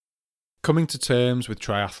Coming to Terms with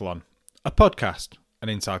Triathlon, a podcast, an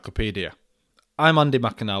encyclopedia. I'm Andy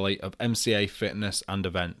McAnally of MCA Fitness and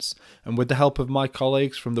Events, and with the help of my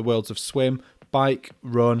colleagues from the worlds of swim, bike,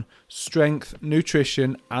 run, strength,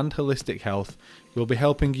 nutrition and holistic health, we'll be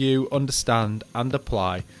helping you understand and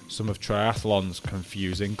apply some of triathlon's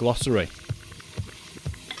confusing glossary.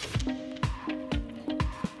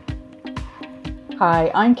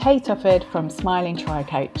 Hi, I'm Kate Ufford from Smiling Tri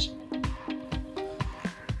Coach.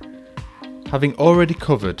 Having already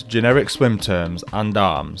covered generic swim terms and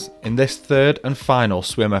arms, in this third and final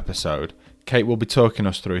swim episode, Kate will be talking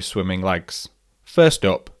us through swimming legs. First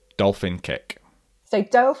up, dolphin kick. So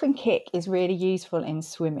dolphin kick is really useful in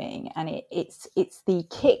swimming, and it's the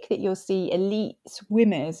kick that you'll see elite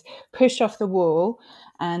swimmers push off the wall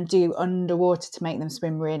and do underwater to make them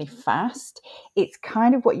swim really fast. It's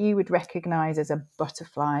kind of what you would recognise as a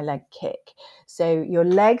butterfly leg kick. So your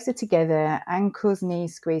legs are together, ankles,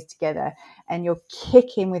 knees squeezed together, and you're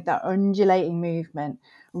kicking with that undulating movement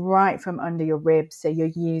right from under your ribs. So you're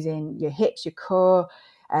using your hips, your core,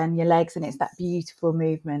 and your legs, and it's that beautiful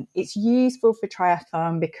movement. It's useful for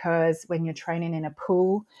triathlon because when you're training in a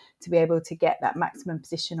pool to be able to get that maximum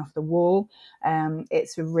position off the wall,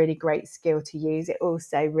 it's a really great skill to use. It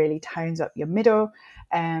also really tones up your middle,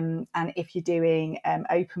 and if you're doing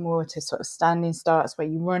open water sort of standing starts where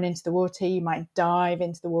you run into the water, you might dive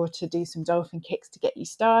into the water, do some dolphin kicks to get you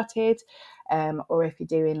started. Or if you're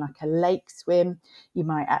doing like a lake swim, you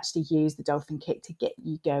might actually use the dolphin kick to get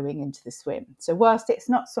you going into the swim. So whilst it's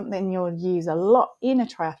not something you'll use a lot in a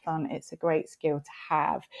triathlon, it's a great skill to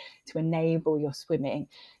have to enable your swimming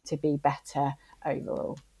to be better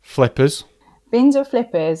overall. Flippers. Fins or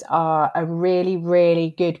flippers are a really,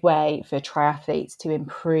 really good way for triathletes to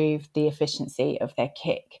improve the efficiency of their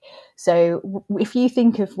kick. So if you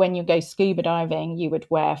think of when you go scuba diving, you would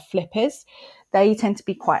wear flippers. They tend to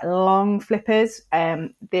be quite long flippers.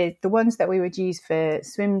 The ones that we would use for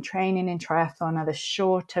swim training in triathlon are the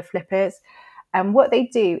shorter flippers. And what they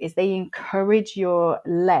do is they encourage your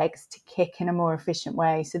legs to kick in a more efficient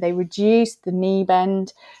way. So they reduce the knee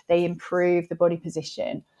bend, they improve the body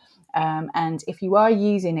position. And if you are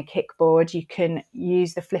using a kickboard, you can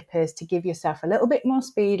use the flippers to give yourself a little bit more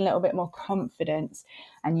speed, a little bit more confidence,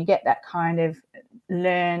 and you get that kind of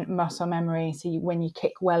learn muscle memory. So when you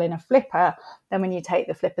kick well in a flipper, then when you take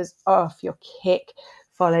the flippers off, your kick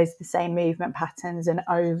follows the same movement patterns, and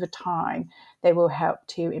over time they will help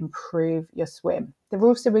to improve your swim. They're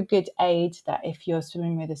also a good aid that if you're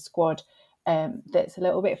swimming with a squad that's a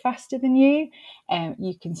little bit faster than you,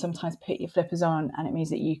 you can sometimes put your flippers on, and it means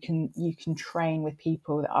that you can train with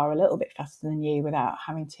people that are a little bit faster than you without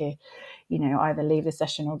having to, either leave the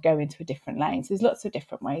session or go into a different lane. So there's lots of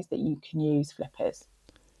different ways that you can use flippers.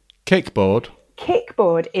 Kickboard.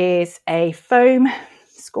 Kickboard is a foam,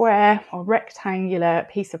 square or rectangular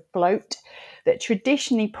piece of float that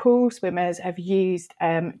traditionally pool swimmers have used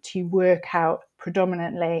to work out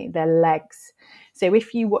predominantly their legs. So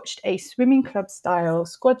if you watched a swimming club style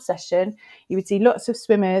squad session, you would see lots of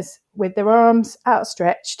swimmers with their arms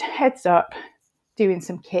outstretched, heads up, doing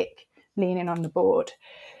some kick, leaning on the board.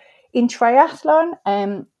 In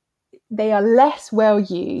triathlon, they are less well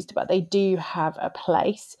used, but they do have a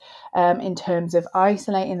place in terms of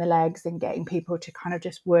isolating the legs and getting people to kind of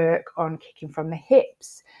just work on kicking from the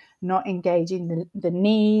hips, not engaging the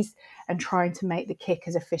knees, and trying to make the kick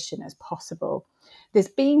as efficient as possible. There's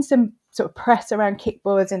been some sort of press around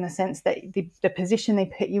kickboards in the sense that the position they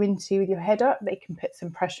put you into with your head up, they can put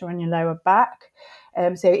some pressure on your lower back.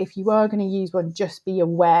 So if you are going to use one, just be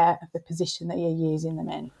aware of the position that you're using them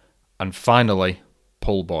in. And finally,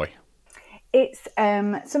 pull buoy. It's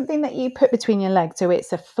something that you put between your legs. So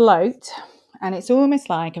it's a float, and it's almost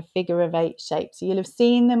like a figure of 8 shape. So you'll have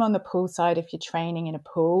seen them on the pool side if you're training in a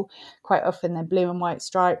pool. Quite often they're blue and white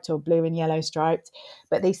striped or blue and yellow striped,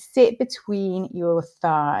 but they sit between your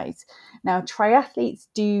thighs. Now, triathletes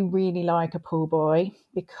do really like a pull buoy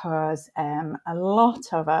because a lot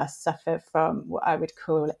of us suffer from what I would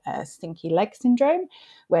call a stinky leg syndrome,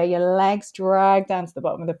 where your legs drag down to the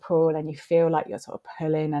bottom of the pool and you feel like you're sort of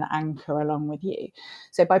pulling an anchor along with you.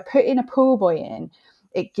 So by putting a pull buoy in,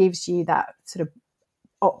 it gives you that sort of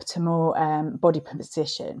optimal body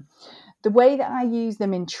position. The way that I use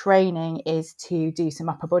them in training is to do some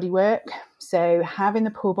upper body work. So having the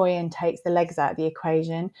pull buoy in takes the legs out of the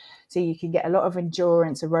equation, so you can get a lot of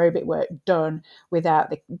endurance aerobic work done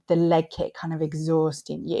without the leg kick kind of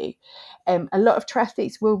exhausting you. A lot of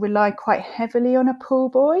triathletes will rely quite heavily on a pull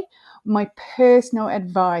buoy. My personal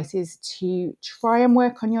advice is to try and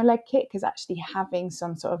work on your leg kick, because actually having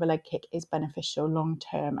some sort of a leg kick is beneficial long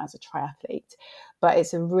term as a triathlete. But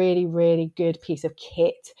it's a really, really good piece of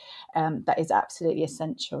kit that is absolutely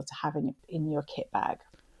essential to have in your kit bag.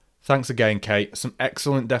 Thanks again, Kate. Some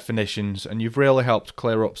excellent definitions, and you've really helped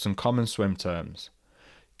clear up some common swim terms.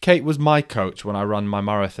 Kate was my coach when I ran my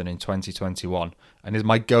marathon in 2021 and is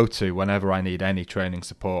my go-to whenever I need any training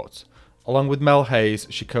support. Along with Mel Hayes,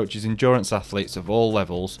 she coaches endurance athletes of all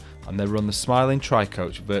levels, and they run the Smiling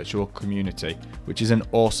Tri-Coach virtual community, which is an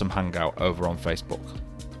awesome hangout over on Facebook.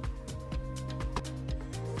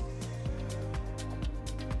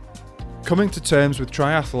 Coming to Terms with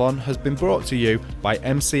Triathlon has been brought to you by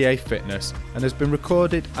MCA Fitness and has been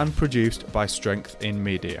recorded and produced by Strength in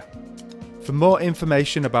Media. For more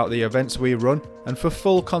information about the events we run and for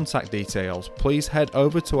full contact details, please head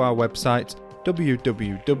over to our website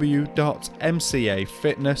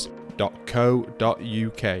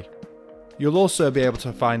www.mcafitness.co.uk. You'll also be able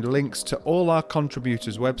to find links to all our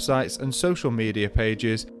contributors' websites and social media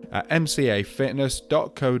pages at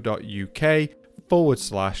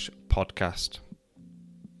mcafitness.co.uk/podcast.